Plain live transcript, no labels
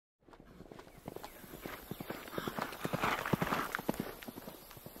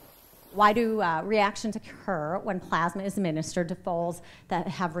why do reactions occur when plasma is administered to foals that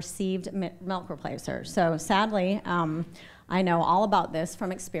have received milk replacers? So sadly, I know all about this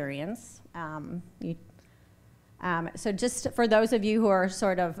from experience. So just for those of you who are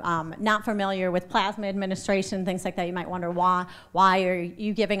sort of not familiar with plasma administration, things like that, you might wonder why are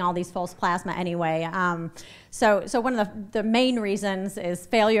you giving all these foals plasma anyway? So one of the main reasons is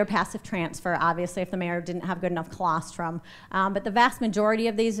failure of passive transfer, obviously, if the mare didn't have good enough colostrum. But the vast majority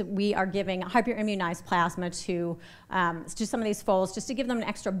of these, we are giving hyperimmunized plasma to some of these foals just to give them an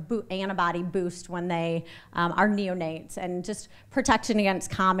extra antibody boost when they are neonates, and just protection against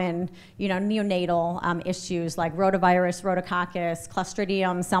common, neonatal issues like rotavirus, rotacoccus,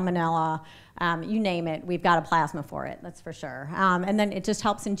 clostridium, salmonella. You name it, we've got a plasma for it, that's for sure. And then it just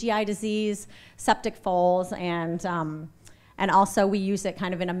helps in GI disease, septic foals, and also we use it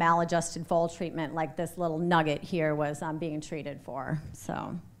kind of in a maladjusted foal treatment, like this little nugget here was being treated for.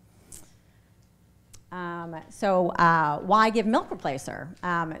 So why give milk replacer?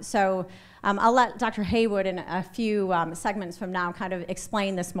 I'll let Dr. Haywood in a few segments from now kind of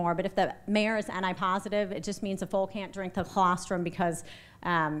explain this more, but if the mare is NI positive, it just means the foal can't drink the colostrum because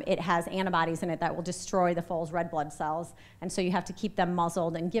it has antibodies in it that will destroy the foal's red blood cells, and so you have to keep them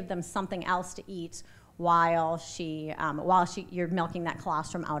muzzled and give them something else to eat while you're milking that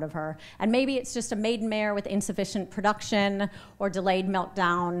colostrum out of her. And maybe it's just a maiden mare with insufficient production or delayed milk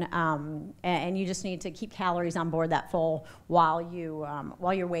down, and you just need to keep calories on board that foal while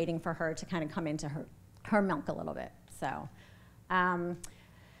you're waiting for her to kind of come into her milk a little bit. So.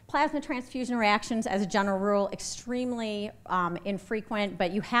 Plasma transfusion reactions, as a general rule, extremely infrequent,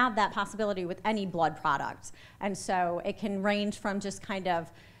 but you have that possibility with any blood product. And so it can range from just kind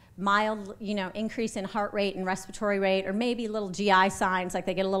of mild, increase in heart rate and respiratory rate, or maybe little GI signs like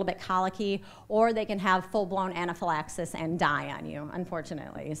they get a little bit colicky, or they can have full-blown anaphylaxis and die on you,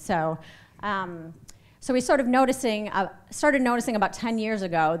 unfortunately. So we started noticing about 10 years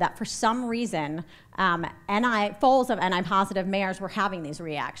ago that for some reason, foals of NI-positive mares were having these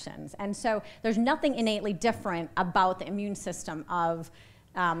reactions. And so there's nothing innately different about the immune system of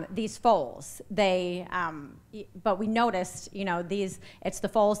these foals. But we noticed, it's the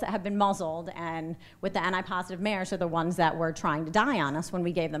foals that have been muzzled, and with the NI-positive mares are the ones that were trying to die on us when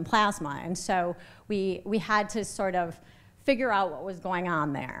we gave them plasma. And so we had to sort of figure out what was going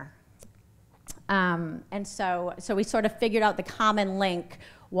on there. And so we sort of figured out the common link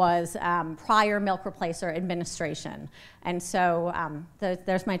was prior milk replacer administration. And so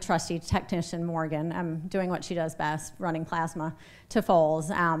there's my trusty technician, Morgan. I'm doing what she does best, running plasma to foals.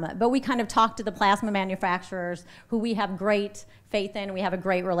 But we kind of talked to the plasma manufacturers, who we have great faith in. We have a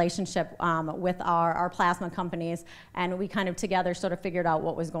great relationship with our plasma companies, and we kind of together sort of figured out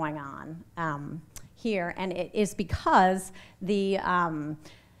what was going on here. And it is because the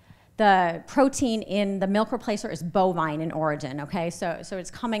protein in the milk replacer is bovine in origin, okay? So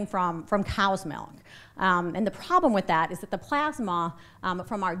it's coming from cow's milk. And the problem with that is that the plasma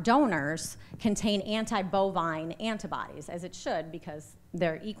from our donors contain anti-bovine antibodies, as it should, because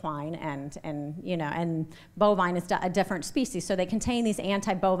they're equine and bovine is a different species. So they contain these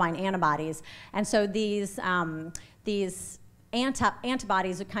anti-bovine antibodies. And so these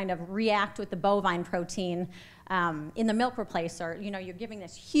antibodies would kind of react with the bovine protein in the milk replacer. You're giving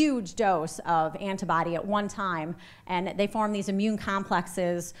this huge dose of antibody at one time, and they form these immune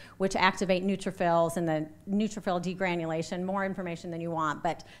complexes which activate neutrophils, and the neutrophil degranulation, more information than you want,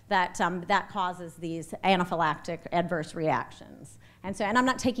 but that causes these anaphylactic adverse reactions. And I'm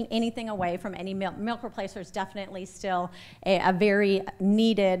not taking anything away from any milk replacer. Is definitely still a very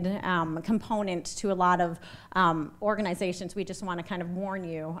needed component to a lot of organizations. We just want to kind of warn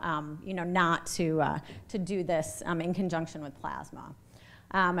you, not to do this in conjunction with plasma.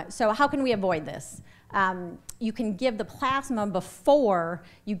 So how can we avoid this? You can give the plasma before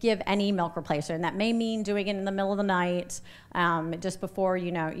you give any milk replacer, and that may mean doing it in the middle of the night, just before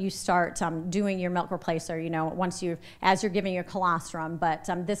you start doing your milk replacer. As you're giving your colostrum. But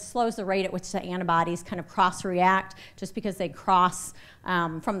this slows the rate at which the antibodies kind of cross-react, just because they cross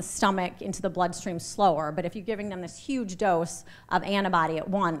from the stomach into the bloodstream slower. But if you're giving them this huge dose of antibody at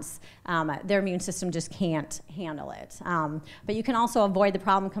once, their immune system just can't handle it. But you can also avoid the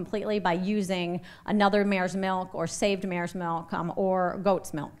problem completely by using another mare's milk or saved mare's milk or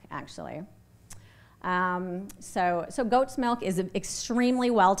goat's milk, actually. So goat's milk is extremely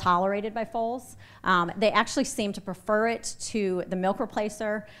well tolerated by foals. They actually seem to prefer it to the milk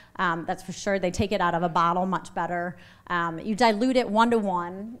replacer. That's for sure. They take it out of a bottle much better. You dilute it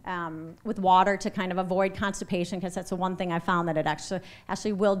 1-to-1 with water to kind of avoid constipation, because that's the one thing I found that it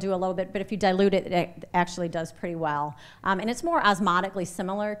actually will do a little bit. But if you dilute it, it actually does pretty well. And it's more osmotically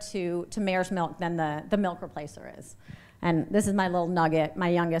similar to mare's milk than the milk replacer is. And this is my little nugget, my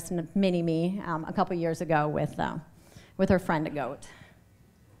youngest, mini-me, a couple years ago with her friend, a goat.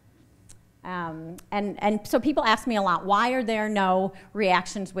 And so people ask me a lot, why are there no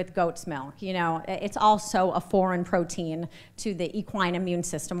reactions with goat's milk? You know, it's also a foreign protein to the equine immune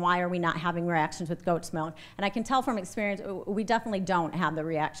system. Why are we not having reactions with goat's milk? And I can tell from experience, we definitely don't have the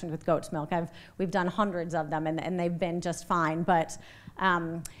reactions with goat's milk. We've done hundreds of them, and they've been just fine. But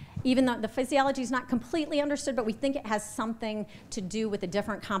even though the physiology is not completely understood, but we think it has something to do with the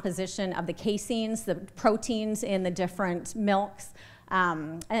different composition of the caseins, the proteins in the different milks.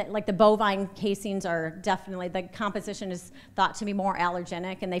 Like the bovine caseins are definitely, the composition is thought to be more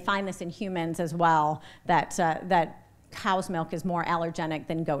allergenic, and they find this in humans as well, that cow's milk is more allergenic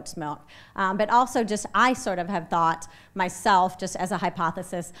than goat's milk. But also just, I sort of have thought myself, just as a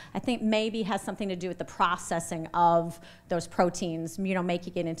hypothesis, I think maybe has something to do with the processing of those proteins, you know,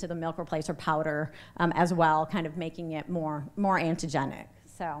 making it into the milk replacer powder as well, kind of making it more antigenic.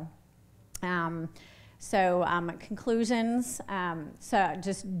 Conclusions, so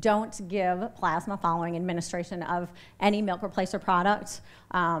just don't give plasma following administration of any milk replacer product,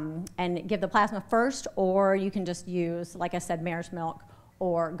 and give the plasma first, or you can just use, like I said, mare's milk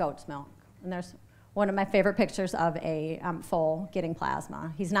or goat's milk. And there's one of my favorite pictures of a foal getting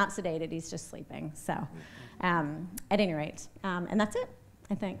plasma. He's not sedated, he's just sleeping. So at any rate, and that's it,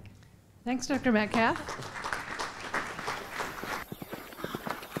 I think. Thanks, Dr. Metcalfe.